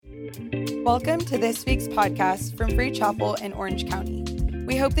Welcome to this week's podcast from Free Chapel in Orange County.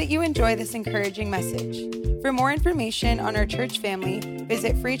 We hope that you enjoy this encouraging message. For more information on our church family,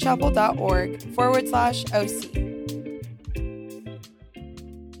 visit freechapel.org/OC.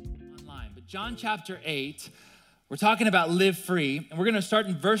 Online, but John chapter 8, we're talking about live free, and we're going to start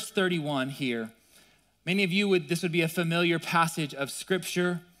in verse 31 here. Many of you this would be a familiar passage of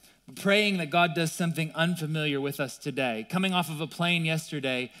scripture, praying that God does something unfamiliar with us today. Coming off of a plane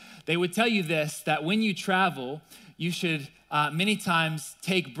yesterday, they would tell you this, that when you travel, you should many times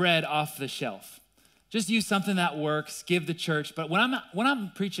take bread off the shelf. Just use something that works, give the church. But when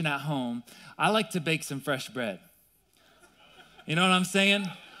I'm preaching at home, I like to bake some fresh bread. You know what I'm saying?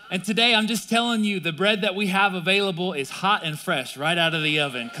 And today I'm just telling you, the bread that we have available is hot and fresh right out of the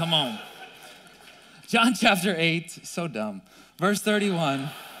oven. Come on. John chapter 8, so dumb. Verse 31.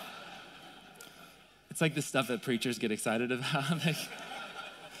 It's like the stuff that preachers get excited about.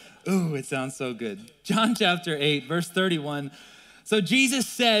 Ooh, it sounds so good. John chapter 8, verse 31. So Jesus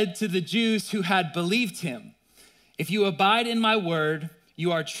said to the Jews who had believed him, "If you abide in my word,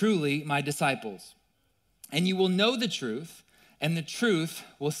 you are truly my disciples. And you will know the truth, and the truth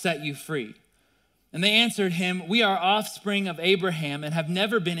will set you free." And they answered him, "We are offspring of Abraham and have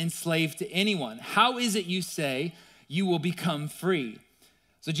never been enslaved to anyone. How is it you say you will become free?"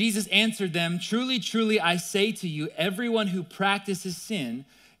 So Jesus answered them, "Truly, truly, I say to you, everyone who practices sin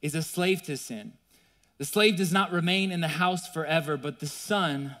is a slave to sin. The slave does not remain in the house forever, but the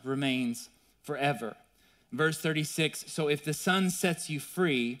son remains forever." Verse 36, so if the son sets you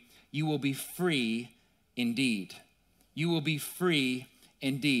free, you will be free indeed. You will be free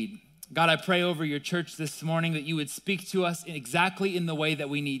indeed. God, I pray over your church this morning that you would speak to us exactly in the way that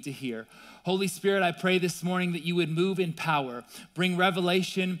we need to hear. Holy Spirit, I pray this morning that you would move in power, bring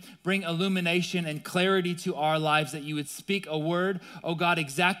revelation, bring illumination and clarity to our lives, that you would speak a word, oh God,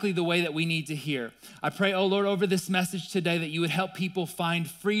 exactly the way that we need to hear. I pray, oh Lord, over this message today that you would help people find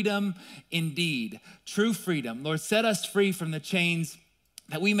freedom indeed, true freedom. Lord, set us free from the chains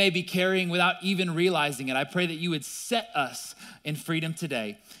that we may be carrying without even realizing it. I pray that you would set us in freedom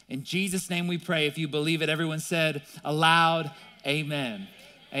today. In Jesus' name we pray. If you believe it, everyone said aloud, amen.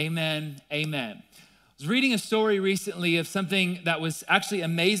 Amen, amen. I was reading a story recently of something that was actually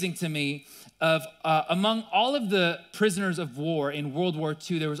amazing to me. Of among all of the prisoners of war in World War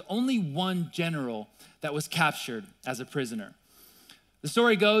II, there was only one general that was captured as a prisoner. The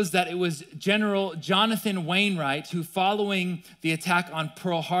story goes that it was General Jonathan Wainwright who, following the attack on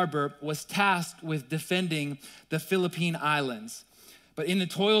Pearl Harbor, was tasked with defending the Philippine Islands. But in the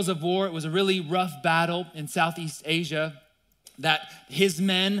toils of war, it was a really rough battle in Southeast Asia, that his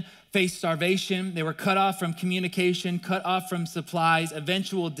men faced starvation. They were cut off from communication, cut off from supplies.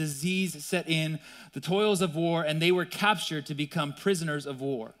 Eventual disease set in, the toils of war, and they were captured to become prisoners of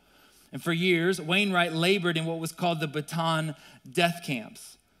war. And for years, Wainwright labored in what was called the Bataan death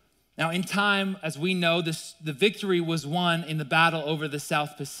camps. Now, in time, as we know, the victory was won in the battle over the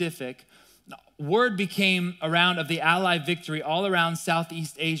South Pacific. Word became around of the Allied victory all around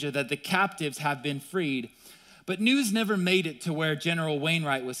Southeast Asia that the captives have been freed. But news never made it to where General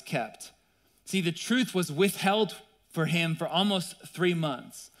Wainwright was kept. See, the truth was withheld for him for almost 3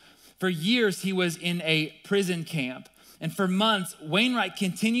 months. For years, he was in a prison camp. And for months, Wainwright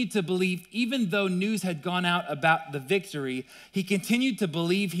continued to believe, even though news had gone out about the victory, he continued to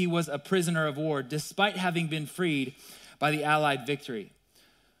believe he was a prisoner of war, despite having been freed by the Allied victory.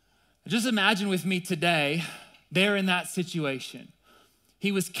 Just imagine with me today, there in that situation.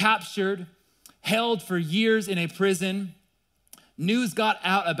 He was captured, held for years in a prison. News got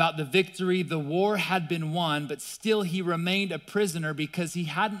out about the victory. The war had been won, but still he remained a prisoner because he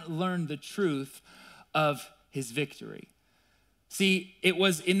hadn't learned the truth of his victory. See, it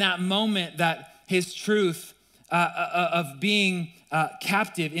was in that moment that his truth of being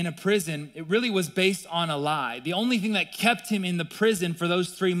captive in a prison, it really was based on a lie. The only thing that kept him in the prison for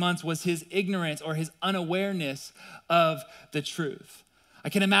those 3 months was his ignorance or his unawareness of the truth. I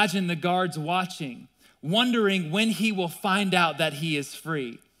can imagine the guards watching, wondering when he will find out that he is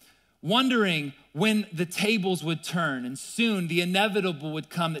free, wondering when the tables would turn and soon the inevitable would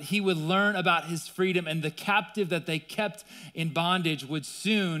come, that he would learn about his freedom and the captive that they kept in bondage would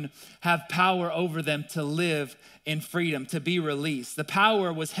soon have power over them to live in freedom, to be released. The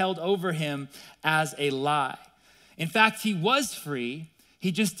power was held over him as a lie. In fact, he was free,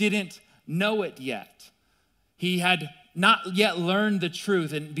 he just didn't know it yet. He had not yet learned the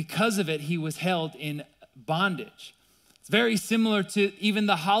truth, and because of it, he was held in bondage. It's very similar to even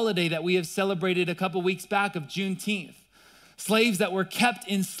the holiday that we have celebrated a couple weeks back of Juneteenth. Slaves that were kept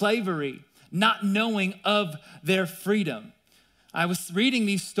in slavery, not knowing of their freedom. I was reading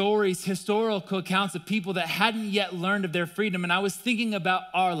these stories, historical accounts of people that hadn't yet learned of their freedom, and I was thinking about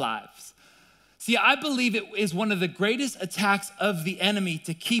our lives. See, I believe it is one of the greatest attacks of the enemy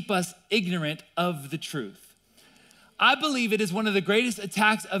to keep us ignorant of the truth. I believe it is one of the greatest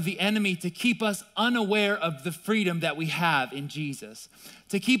attacks of the enemy to keep us unaware of the freedom that we have in Jesus,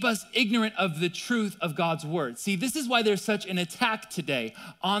 to keep us ignorant of the truth of God's word. See, this is why there's such an attack today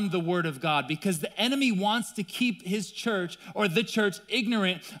on the word of God, because the enemy wants to keep his church or the church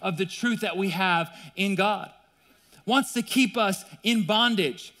ignorant of the truth that we have in God, wants to keep us in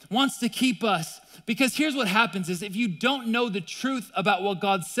bondage, wants to keep us, because here's what happens is if you don't know the truth about what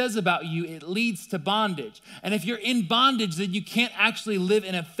God says about you, it leads to bondage. And if you're in bondage, then you can't actually live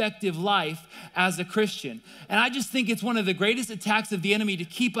an effective life as a Christian. And I just think it's one of the greatest attacks of the enemy to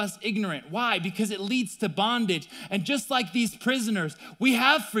keep us ignorant. Why? Because it leads to bondage. And just like these prisoners, we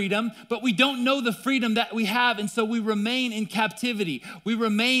have freedom, but we don't know the freedom that we have. And so we remain in captivity. We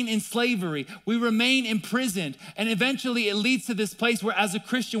remain in slavery. We remain imprisoned. And eventually it leads to this place where as a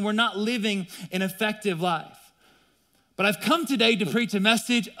Christian, we're not living an effective life. But I've come today to preach a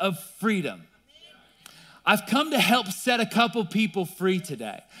message of freedom. I've come to help set a couple people free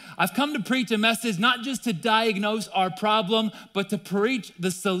today. I've come to preach a message not just to diagnose our problem, but to preach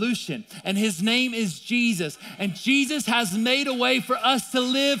the solution. And his name is Jesus. And Jesus has made a way for us to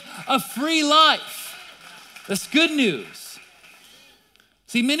live a free life. That's good news.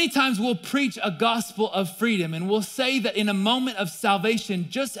 See, many times we'll preach a gospel of freedom and we'll say that in a moment of salvation,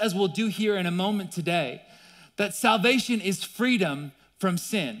 just as we'll do here in a moment today, that salvation is freedom from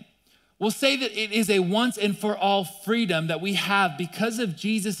sin. We'll say that it is a once and for all freedom that we have because of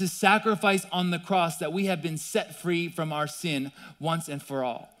Jesus' sacrifice on the cross, that we have been set free from our sin once and for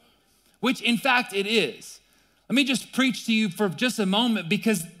all, which in fact it is. Let me just preach to you for just a moment,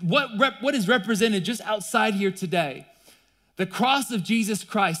 because what is represented just outside here today, the cross of Jesus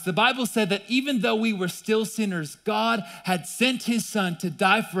Christ. The Bible said that even though we were still sinners, God had sent his son to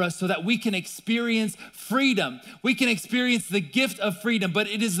die for us so that we can experience freedom. We can experience the gift of freedom, but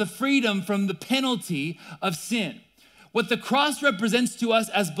it is the freedom from the penalty of sin. What the cross represents to us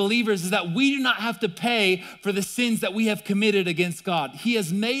as believers is that we do not have to pay for the sins that we have committed against God. He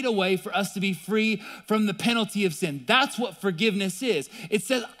has made a way for us to be free from the penalty of sin. That's what forgiveness is. It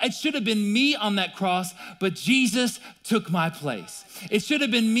says it should have been me on that cross, but Jesus took my place. It should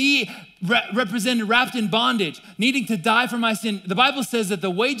have been me represented, wrapped in bondage, needing to die for my sin. The Bible says that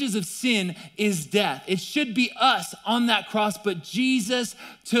the wages of sin is death. It should be us on that cross, but Jesus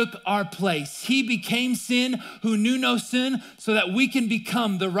took our place. He became sin who knew no sin so that we can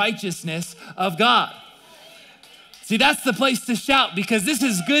become the righteousness of God. See, that's the place to shout, because this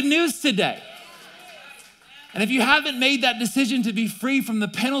is good news today. And if you haven't made that decision to be free from the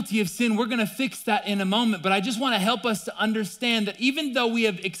penalty of sin, we're going to fix that in a moment. But I just want to help us to understand that even though we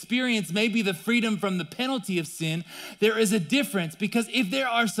have experienced maybe the freedom from the penalty of sin, there is a difference, because if there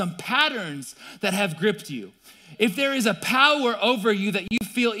are some patterns that have gripped you, if there is a power over you that you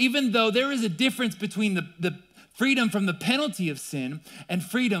feel, even though there is a difference between the freedom from the penalty of sin and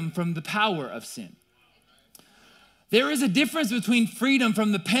freedom from the power of sin. There is a difference between freedom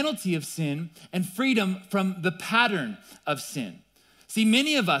from the penalty of sin and freedom from the pattern of sin. See,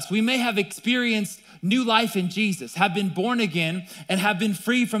 many of us, we may have experienced new life in Jesus, have been born again, and have been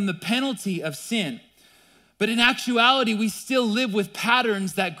free from the penalty of sin. But in actuality, we still live with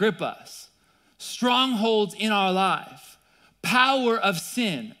patterns that grip us, strongholds in our life, power of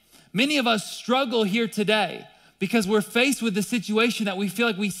sin. Many of us struggle here today because we're faced with a situation that we feel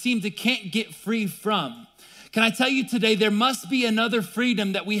like we can't get free from. Can I tell you today, there must be another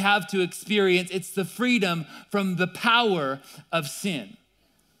freedom that we have to experience. It's the freedom from the power of sin.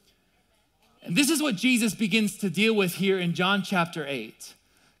 And this is what Jesus begins to deal with here in John chapter 8,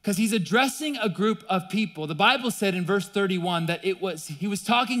 because he's addressing a group of people. The Bible said in verse 31 that he was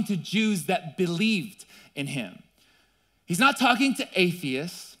talking to Jews that believed in him. He's not talking to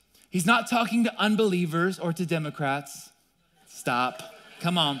atheists. He's not talking to unbelievers or to Democrats. Stop.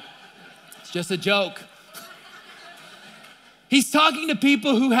 Come on. It's just a joke. He's talking to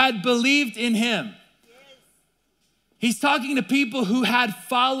people who had believed in him. He's talking to people who had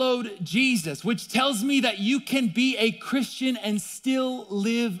followed Jesus, which tells me that you can be a Christian and still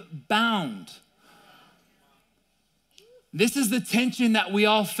live bound. This is the tension that we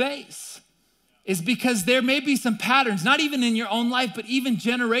all face, is because there may be some patterns, not even in your own life, but even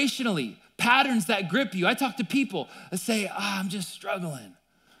generationally, patterns that grip you. I talk to people that say, I'm just struggling.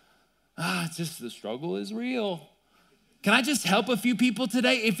 It's just the struggle is real. Can I just help a few people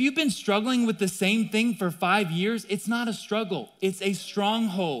today? If you've been struggling with the same thing for 5 years, it's not a struggle, it's a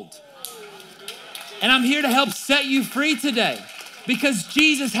stronghold. And I'm here to help set you free today. because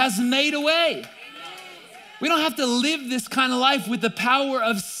Jesus has made a way. We don't have to live this kind of life with the power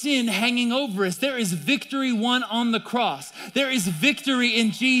of sin hanging over us. There is victory won on the cross. There is victory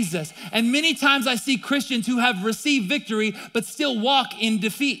in Jesus. And many times I see Christians who have received victory but still walk in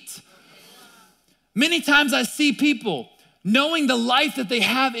defeat. Many times I see people knowing the life that they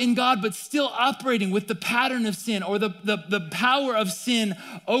have in God but still operating with the pattern of sin or the power of sin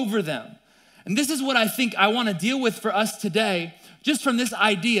over them. And this is what I think I want to deal with for us today. Just from this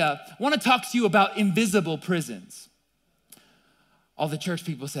idea, I want to talk to you about invisible prisons. All the church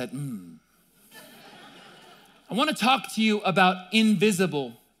people said, I want to talk to you about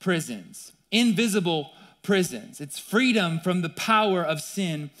invisible prisons. Invisible prisons. It's freedom from the power of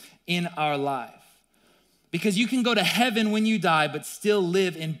sin in our life. Because you can go to heaven when you die, but still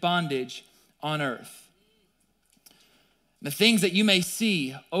live in bondage on earth. The things that you may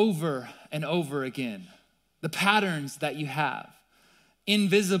see over and over again, the patterns that you have,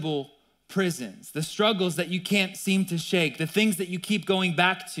 invisible prisons, the struggles that you can't seem to shake, the things that you keep going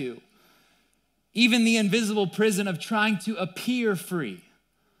back to, even the invisible prison of trying to appear free.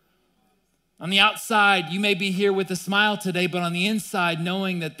 On the outside, you may be here with a smile today, but on the inside,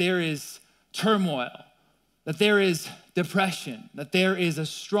 knowing that there is turmoil, that there is depression, that there is a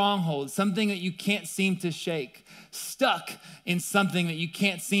stronghold, something that you can't seem to shake, stuck in something that you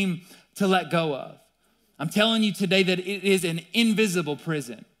can't seem to let go of. I'm telling you today that it is an invisible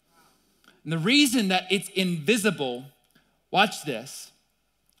prison. And the reason that it's invisible, watch this.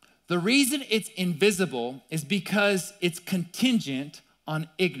 The reason it's invisible is because it's contingent on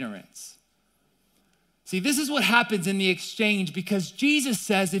ignorance. See, this is what happens in the exchange because Jesus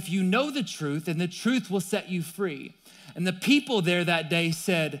says, if you know the truth, and the truth will set you free. And the people there that day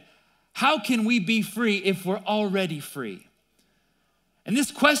said, how can we be free if we're already free? And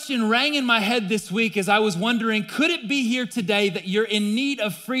this question rang in my head this week as I was wondering, could it be here today that you're in need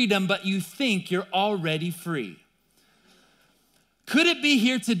of freedom, but you think you're already free? Could it be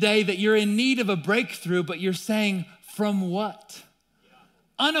here today that you're in need of a breakthrough, but you're saying, from what?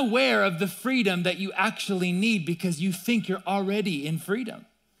 Unaware of the freedom that you actually need because you think you're already in freedom.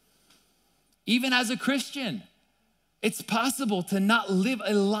 Even as a Christian, it's possible to not live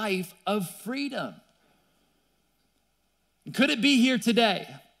a life of freedom. Could it be here today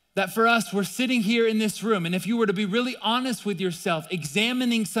that for us, we're sitting here in this room, and if you were to be really honest with yourself,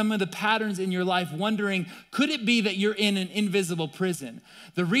 examining some of the patterns in your life, wondering, could it be that you're in an invisible prison?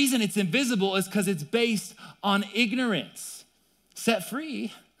 The reason it's invisible is because it's based on ignorance. Set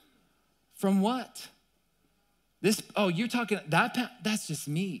free from what? You're talking, that's just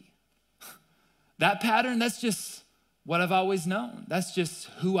me. That pattern, that's just what I've always known. That's just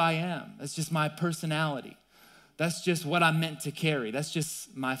who I am. That's just my personality. That's just what I'm meant to carry. That's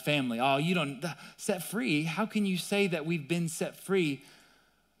just my family. Oh, you don't, set free? How can you say that we've been set free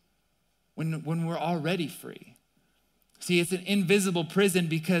when we're already free? See, it's an invisible prison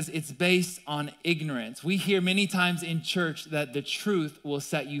because it's based on ignorance. We hear many times in church that the truth will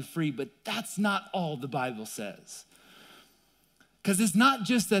set you free, but that's not all the Bible says. Because it's not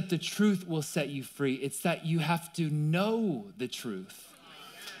just that the truth will set you free, it's that you have to know the truth.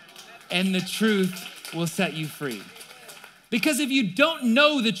 And the truth will set you free. Because if you don't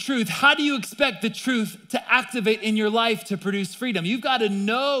know the truth, how do you expect the truth to activate in your life to produce freedom? You've got to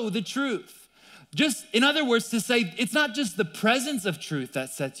know the truth. Just, in other words, to say it's not just the presence of truth that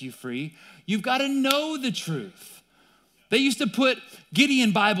sets you free. You've got to know the truth. They used to put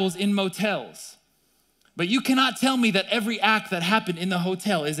Gideon Bibles in motels. But you cannot tell me that every act that happened in the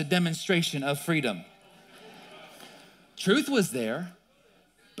hotel is a demonstration of freedom. Truth was there,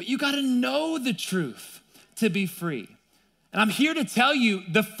 but you got to know the truth to be free. And I'm here to tell you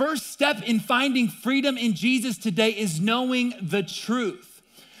the first step in finding freedom in Jesus today is knowing the truth.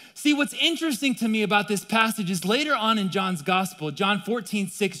 See, what's interesting to me about this passage is later on in John's gospel, John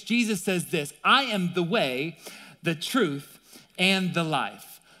 14:6, Jesus says this, I am the way, the truth, and the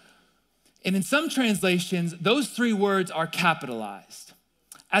life. And in some translations, those three words are capitalized,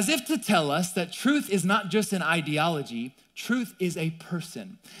 as if to tell us that truth is not just an ideology, truth is a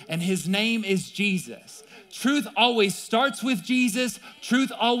person, and his name is Jesus. Truth always starts with Jesus.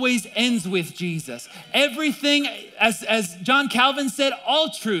 Truth always ends with Jesus. Everything, as John Calvin said, all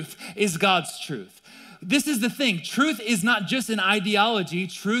truth is God's truth. This is the thing. Truth is not just an ideology.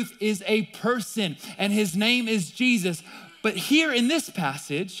 Truth is a person, and his name is Jesus. But here in this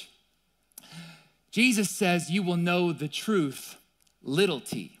passage, Jesus says, you will know the truth, little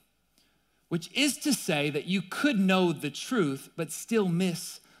t, which is to say that you could know the truth, but still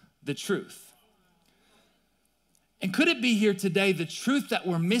miss the truth. And could it be here today, the truth that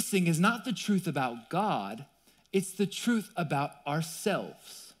we're missing is not the truth about God, It's the truth about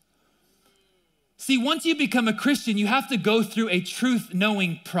ourselves. See, once you become a Christian, you have to go through a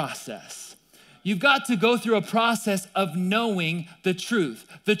truth-knowing process. You've got to go through a process of knowing the truth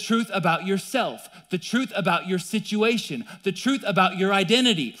about yourself, the truth about your situation, the truth about your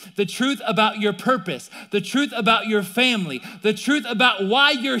identity, the truth about your purpose, the truth about your family, the truth about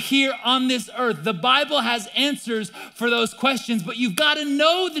why you're here on this earth. The Bible has answers for those questions, but you've got to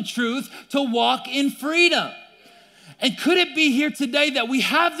know the truth to walk in freedom. And could it be here today that we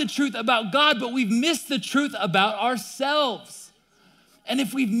have the truth about God, but we've missed the truth about ourselves? And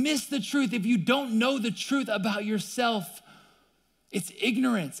if we've missed the truth, if you don't know the truth about yourself, it's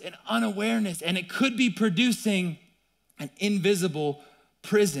ignorance and unawareness, and it could be producing an invisible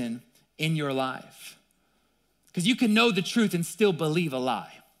prison in your life. Because you can know the truth and still believe a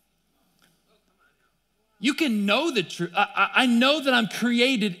lie. You can know the truth. I know that I'm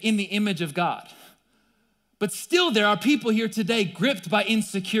created in the image of God. But still there are people here today gripped by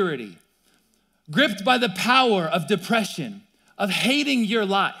insecurity, gripped by the power of depression, of hating your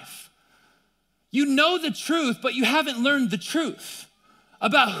life. You know the truth, but you haven't learned the truth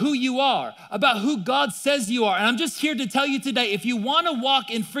about who you are, about who God says you are. And I'm just here to tell you today, if you want to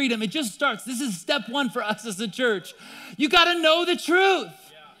walk in freedom, it just starts. This is step one for us as a church. You got to know the truth.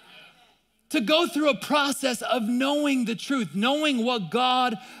 To go through a process of knowing the truth, knowing what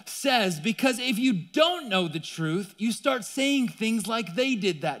God says. Because if you don't know the truth, you start saying things like they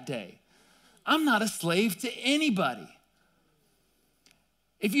did that day. I'm not a slave to anybody.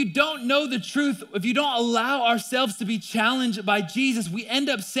 If you don't know the truth, if you don't allow ourselves to be challenged by Jesus, we end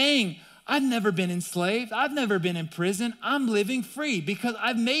up saying, I've never been enslaved. I've never been in prison. I'm living free because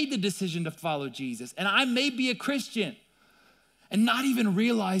I've made the decision to follow Jesus. And I may be a Christian and not even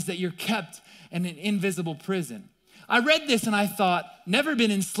realize that you're kept in an invisible prison. I read this and I thought, never been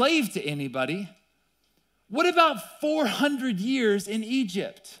enslaved to anybody. What about 400 years in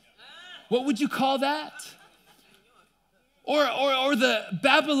Egypt? What would you call that? Or the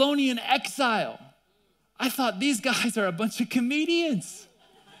Babylonian exile. I thought these guys are a bunch of comedians.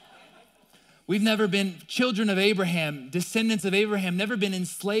 We've never been children of Abraham, descendants of Abraham, never been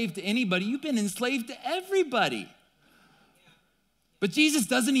enslaved to anybody. You've been enslaved to everybody. But Jesus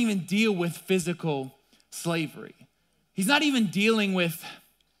doesn't even deal with physical slavery. He's not even dealing with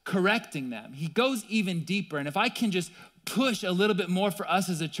correcting them. He goes even deeper. And if I can just push a little bit more for us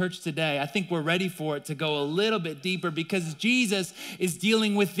as a church today, I think we're ready for it to go a little bit deeper because Jesus is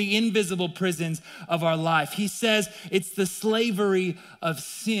dealing with the invisible prisons of our life. He says it's the slavery of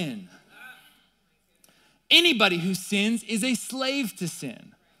sin. Anybody who sins is a slave to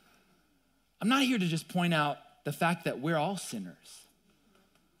sin. I'm not here to just point out the fact that we're all sinners.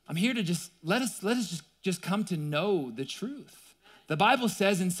 I'm here to just let us just come to know the truth. The Bible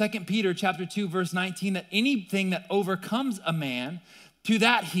says in 2 Peter chapter 2, verse 19, that anything that overcomes a man, to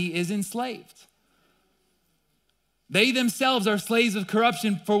that he is enslaved. They themselves are slaves of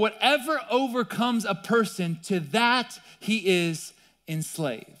corruption, for whatever overcomes a person, to that he is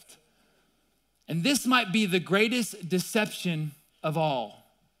enslaved. And this might be the greatest deception of all,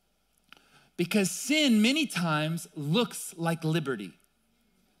 because sin many times looks like liberty.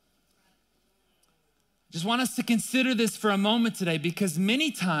 Just want us to consider this for a moment today, because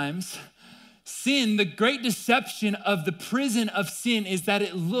many times sin, the great deception of the prison of sin is that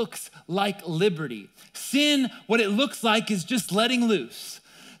it looks like liberty. Sin, what it looks like is just letting loose.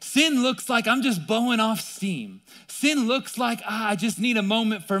 Sin looks like I'm just blowing off steam. Sin looks like, I just need a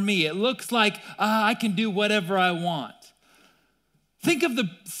moment for me. It looks like I can do whatever I want. Think of the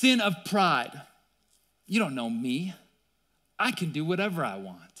sin of pride. You don't know me. I can do whatever I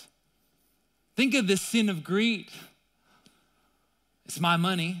want. Think of the sin of greed. It's my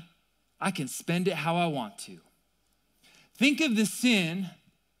money. I can spend it how I want to. Think of the sin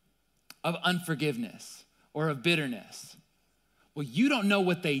of unforgiveness or of bitterness. Well, you don't know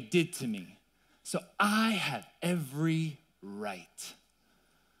what they did to me, so I have every right.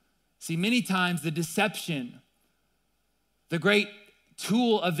 See, many times the deception, the great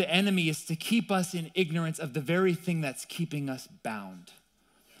tool of the enemy is to keep us in ignorance of the very thing that's keeping us bound.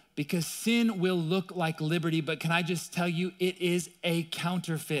 Because sin will look like liberty, but can I just tell you, it is a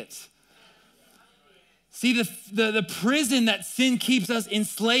counterfeit. See, the prison that sin keeps us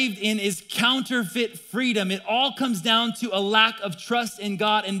enslaved in is counterfeit freedom. It all comes down to a lack of trust in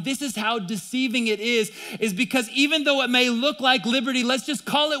God. And this is how deceiving it is because even though it may look like liberty, let's just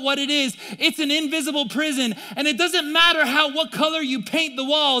call it what it is. It's an invisible prison. And it doesn't matter what color you paint the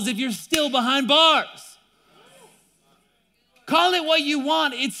walls if you're still behind bars. Call it what you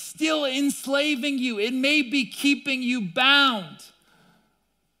want, it's still enslaving you. It may be keeping you bound.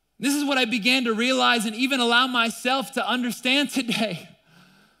 This is what I began to realize and even allow myself to understand today.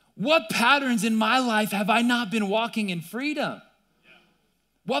 What patterns in my life have I not been walking in freedom?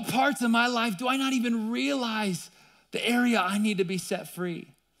 What parts of my life do I not even realize the area I need to be set free?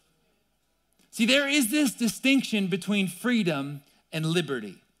 See, there is this distinction between freedom and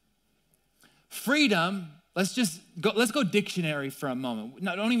liberty. Freedom, let's go dictionary for a moment.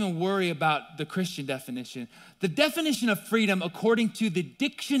 No, don't even worry about the Christian definition. The definition of freedom, according to the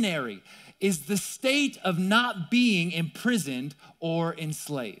dictionary, is the state of not being imprisoned or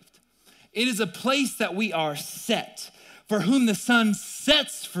enslaved. It is a place that we are set. For whom the Son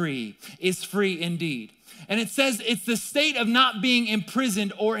sets free is free indeed. And it says it's the state of not being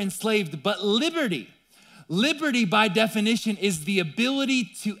imprisoned or enslaved, but liberty. Liberty, by definition, is the ability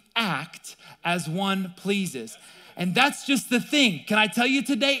to act as one pleases. And that's just the thing. Can I tell you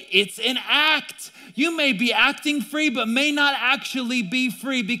today? It's an act. You may be acting free, but may not actually be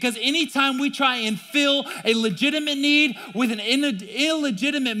free, because anytime we try and fill a legitimate need with an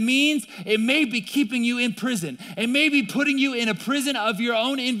illegitimate means, it may be keeping you in prison. It may be putting you in a prison of your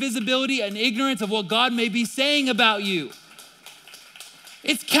own invisibility and ignorance of what God may be saying about you.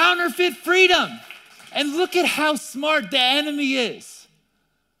 It's counterfeit freedom. And look at how smart the enemy is.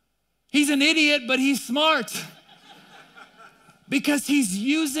 He's an idiot, but he's smart. Because he's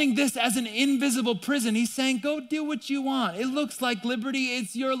using this as an invisible prison. He's saying, go do what you want. It looks like liberty.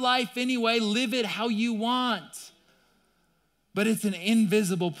 It's your life anyway. Live it how you want. But it's an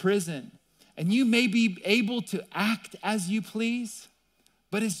invisible prison. And you may be able to act as you please,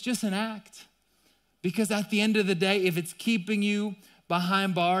 but it's just an act. Because at the end of the day, if it's keeping you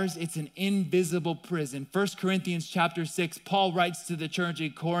behind bars, it's an invisible prison. 1 Corinthians chapter 6, Paul writes to the church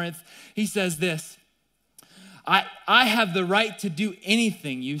in Corinth. He says this, I have the right to do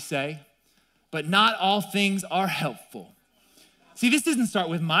anything, you say, but not all things are helpful. See, this doesn't start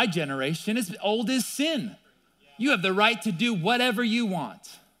with my generation. It's old as sin. You have the right to do whatever you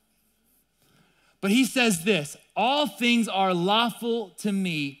want. But he says this, all things are lawful to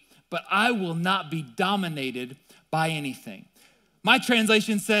me, but I will not be dominated by anything. My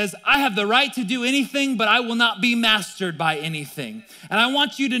translation says, I have the right to do anything, but I will not be mastered by anything. And I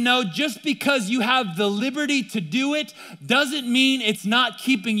want you to know, just because you have the liberty to do it doesn't mean it's not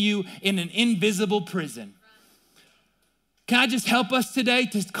keeping you in an invisible prison. Can I just help us today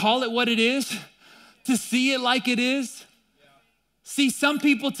to call it what it is? To see it like it is? See, some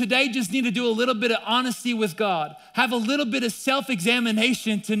people today just need to do a little bit of honesty with God, have a little bit of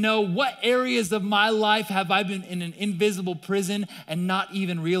self-examination to know what areas of my life have I been in an invisible prison and not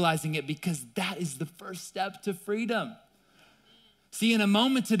even realizing it, because that is the first step to freedom. See, in a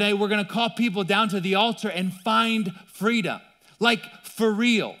moment today, we're gonna call people down to the altar and find freedom, like for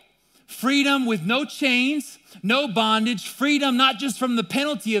real. Freedom with no chains, no bondage, freedom not just from the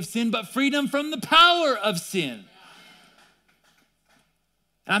penalty of sin, but freedom from the power of sin.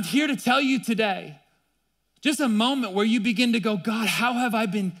 And I'm here to tell you today, just a moment where you begin to go, God, how have I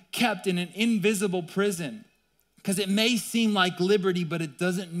been kept in an invisible prison? Because it may seem like liberty, but it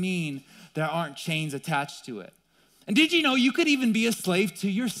doesn't mean there aren't chains attached to it. And did you know you could even be a slave to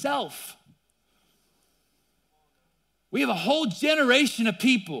yourself? We have a whole generation of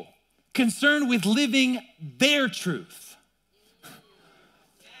people concerned with living their truth.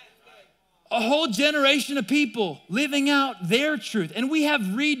 A whole generation of people living out their truth. And we have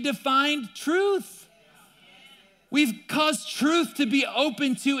redefined truth. We've caused truth to be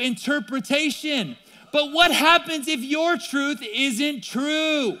open to interpretation. But what happens if your truth isn't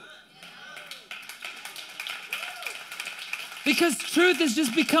true? Because truth has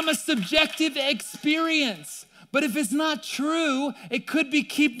just become a subjective experience. But if it's not true, it could be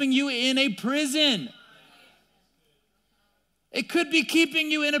keeping you in a prison. It could be keeping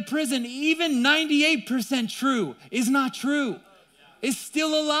you in a prison. Even 98% true is not true. It's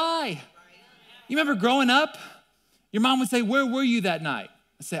still a lie. You remember growing up? Your mom would say, where were you that night?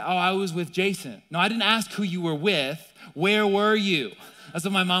 I'd say, oh, I was with Jason. No, I didn't ask who you were with. Where were you? That's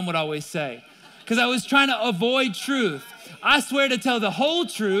what my mom would always say. Because I was trying to avoid truth. I swear to tell the whole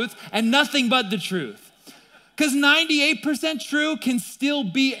truth and nothing but the truth. Because 98% true can still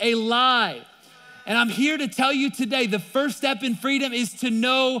be a lie. And I'm here to tell you today, the first step in freedom is to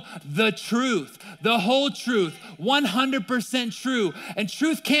know the truth, the whole truth, 100% true. And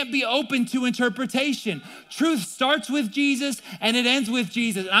truth can't be open to interpretation. Truth starts with Jesus and it ends with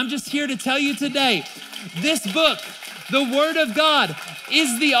Jesus. And I'm just here to tell you today, this book, the Word of God,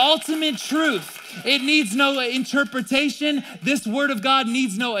 is the ultimate truth. It needs no interpretation. This word of God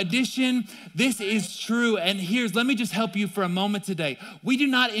needs no addition. This is true. And let me just help you for a moment today. We do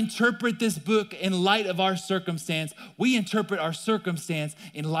not interpret this book in light of our circumstance. We interpret our circumstance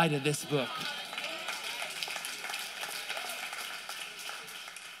in light of this book.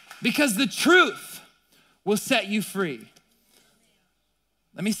 Because the truth will set you free.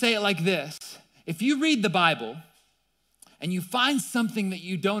 Let me say it like this. If you read the Bible and you find something that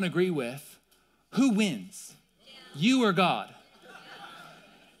you don't agree with, who wins? You or God?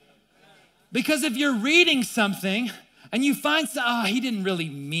 Because if you're reading something and you find, he didn't really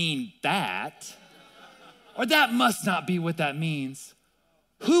mean that, or that must not be what that means,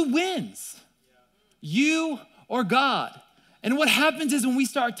 who wins? You or God? And what happens is when we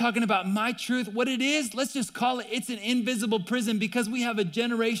start talking about my truth, what it is, let's just call it, it's an invisible prison, because we have a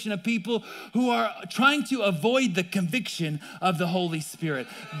generation of people who are trying to avoid the conviction of the Holy Spirit.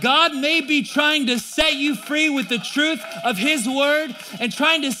 God may be trying to set you free with the truth of his word, and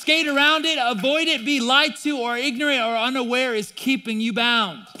trying to skate around it, avoid it, be lied to, or ignorant or unaware is keeping you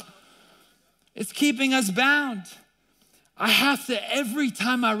bound. It's keeping us bound. I have to, every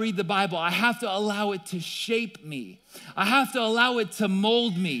time I read the Bible, I have to allow it to shape me. I have to allow it to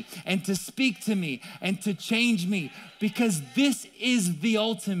mold me and to speak to me and to change me, because this is the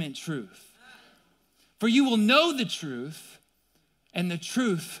ultimate truth. For you will know the truth, and the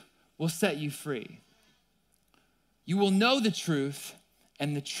truth will set you free. You will know the truth,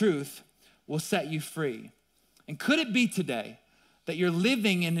 and the truth will set you free. And could it be today that you're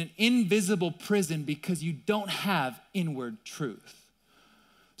living in an invisible prison because you don't have inward truth?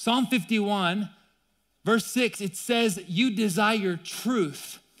 Psalm 51, verse 6, it says, you desire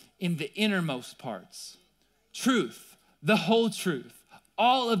truth in the innermost parts. Truth, the whole truth,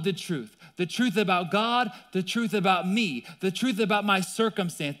 all of the truth about God, the truth about me, the truth about my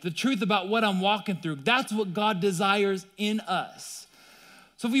circumstance, the truth about what I'm walking through. That's what God desires in us.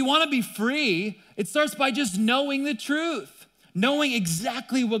 So if we want to be free, it starts by just knowing the truth. Knowing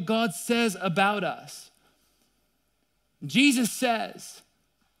exactly what God says about us. Jesus says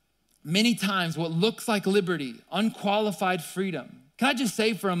many times what looks like liberty, unqualified freedom. Can I just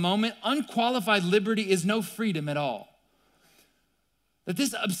say for a moment, unqualified liberty is no freedom at all. That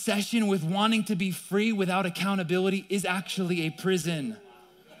this obsession with wanting to be free without accountability is actually a prison.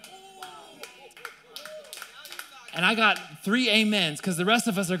 And I got 3 amens, because the rest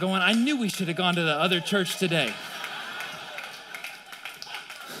of us are going, I knew we should have gone to the other church today.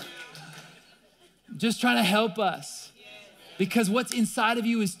 Just trying to help us, because what's inside of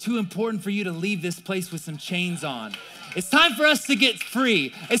you is too important for you to leave this place with some chains on. It's time for us to get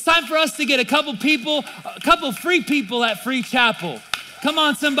free. It's time for us to get a couple free people at Free Chapel. Come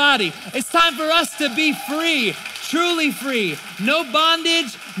on, somebody. It's time for us to be free, truly free. No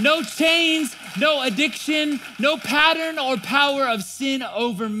bondage, no chains, no addiction, no pattern or power of sin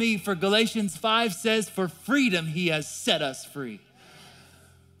over me. For Galatians 5 says, for freedom he has set us free.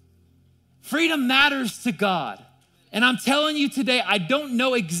 Freedom matters to God. And I'm telling you today, I don't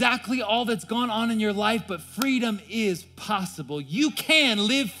know exactly all that's gone on in your life, but freedom is possible. You can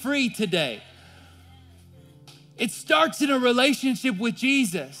live free today. It starts in a relationship with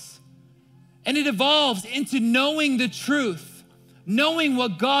Jesus, and it evolves into knowing the truth, knowing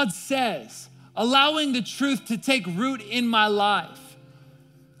what God says, allowing the truth to take root in my life,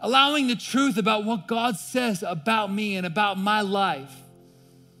 allowing the truth about what God says about me and about my life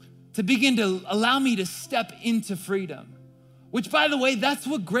to begin to allow me to step into freedom, which, by the way, that's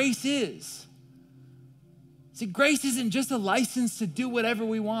what grace is. See, grace isn't just a license to do whatever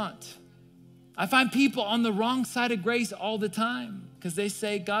we want. I find people on the wrong side of grace all the time because they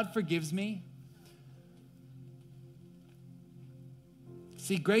say, God forgives me.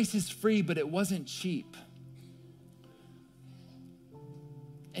 See, grace is free, but it wasn't cheap.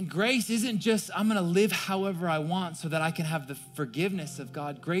 And grace isn't just, I'm gonna live however I want so that I can have the forgiveness of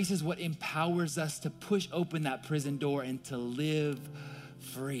God. Grace is what empowers us to push open that prison door and to live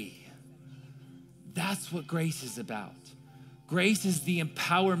free. That's what grace is about. Grace is the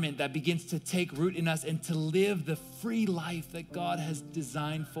empowerment that begins to take root in us and to live the free life that God has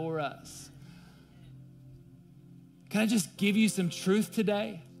designed for us. Can I just give you some truth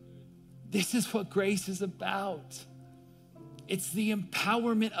today? This is what grace is about. It's the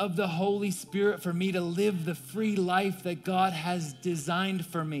empowerment of the Holy Spirit for me to live the free life that God has designed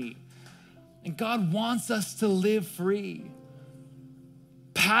for me. And God wants us to live free.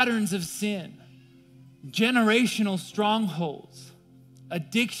 Patterns of sin, generational strongholds,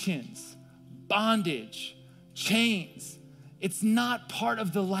 addictions, bondage, chains. It's not part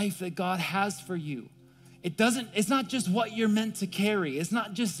of the life that God has for you. It's not just what you're meant to carry. It's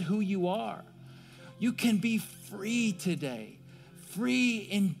not just who you are. You can be free today. Free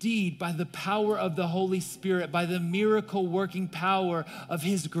indeed by the power of the Holy Spirit, by the miracle working power of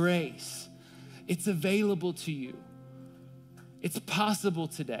His grace. It's available to you. It's possible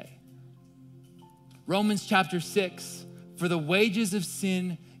today. Romans chapter 6, for the wages of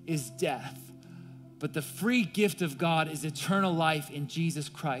sin is death, but the free gift of God is eternal life in Jesus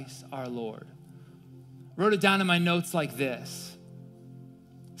Christ our Lord. I wrote it down in my notes like this.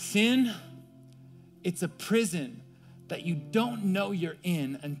 Sin, it's a prison that you don't know you're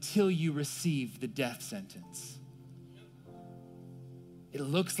in until you receive the death sentence. It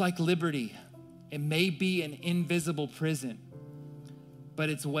looks like liberty. It may be an invisible prison, but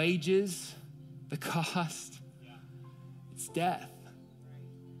its wages, the cost, it's death.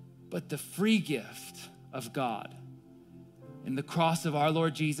 But the free gift of God in the cross of our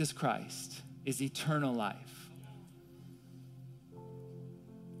Lord Jesus Christ is eternal life.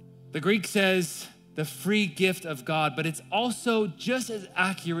 The Greek says the free gift of God, but it's also just as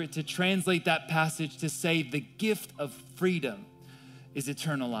accurate to translate that passage to say the gift of freedom is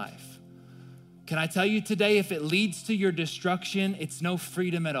eternal life. Can I tell you today, if it leads to your destruction, it's no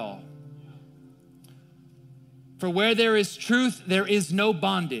freedom at all. For where there is truth, there is no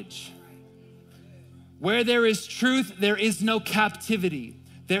bondage. Where there is truth, there is no captivity.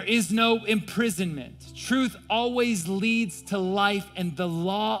 There is no imprisonment. Truth always leads to life, and the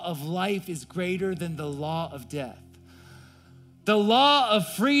law of life is greater than the law of death. The law of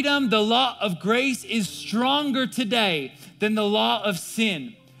freedom, the law of grace is stronger today than the law of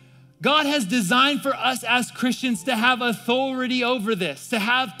sin. God has designed for us as Christians to have authority over this, to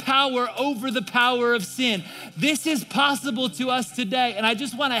have power over the power of sin. This is possible to us today, and I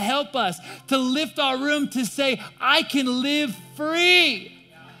just want to help us to lift our room to say, I can live free.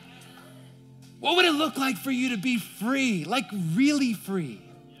 What would it look like for you to be free? Like really free,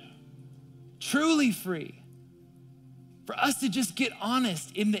 truly free. For us to just get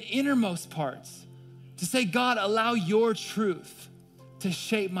honest in the innermost parts, to say, God, allow your truth to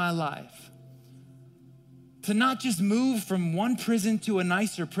shape my life. To not just move from one prison to a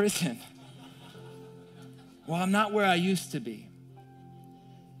nicer prison. Well, I'm not where I used to be.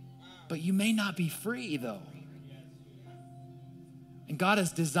 But you may not be free though. And God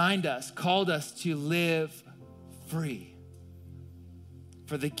has designed us, called us to live free.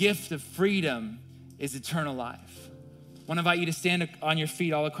 For the gift of freedom is eternal life. I want to invite you to stand on your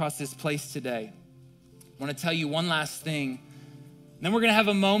feet all across this place today. I want to tell you one last thing. And then we're going to have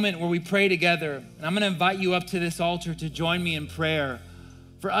a moment where we pray together. And I'm going to invite you up to this altar to join me in prayer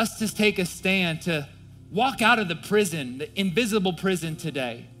for us to take a stand, to walk out of the prison, the invisible prison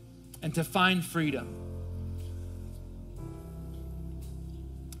today, and to find freedom.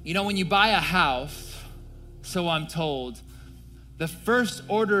 You know, when you buy a house, so I'm told, the first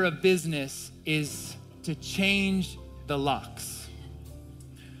order of business is to change the locks.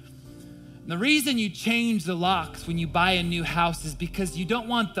 The reason you change the locks when you buy a new house is because you don't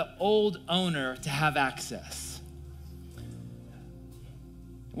want the old owner to have access.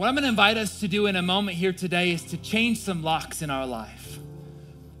 What I'm going to invite us to do in a moment here today is to change some locks in our life,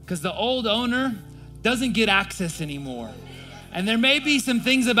 because the old owner doesn't get access anymore. And there may be some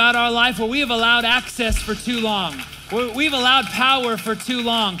things about our life where we have allowed access for too long. We've allowed power for too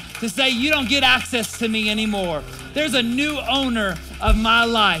long to say, you don't get access to me anymore. There's a new owner of my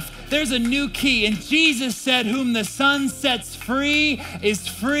life. There's a new key. And Jesus said, whom the Son sets free is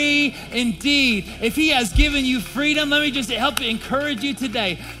free indeed. If He has given you freedom, let me just help encourage you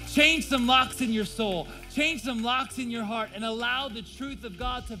today. Change some locks in your soul. Change some locks in your heart and allow the truth of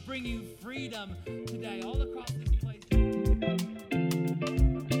God to bring you freedom today all across this place.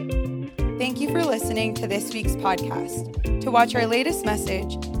 Thank you for listening to this week's podcast. To watch our latest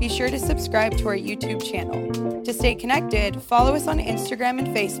message, be sure to subscribe to our YouTube channel. To stay connected, follow us on Instagram and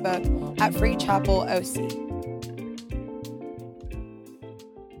Facebook at Free Chapel OC.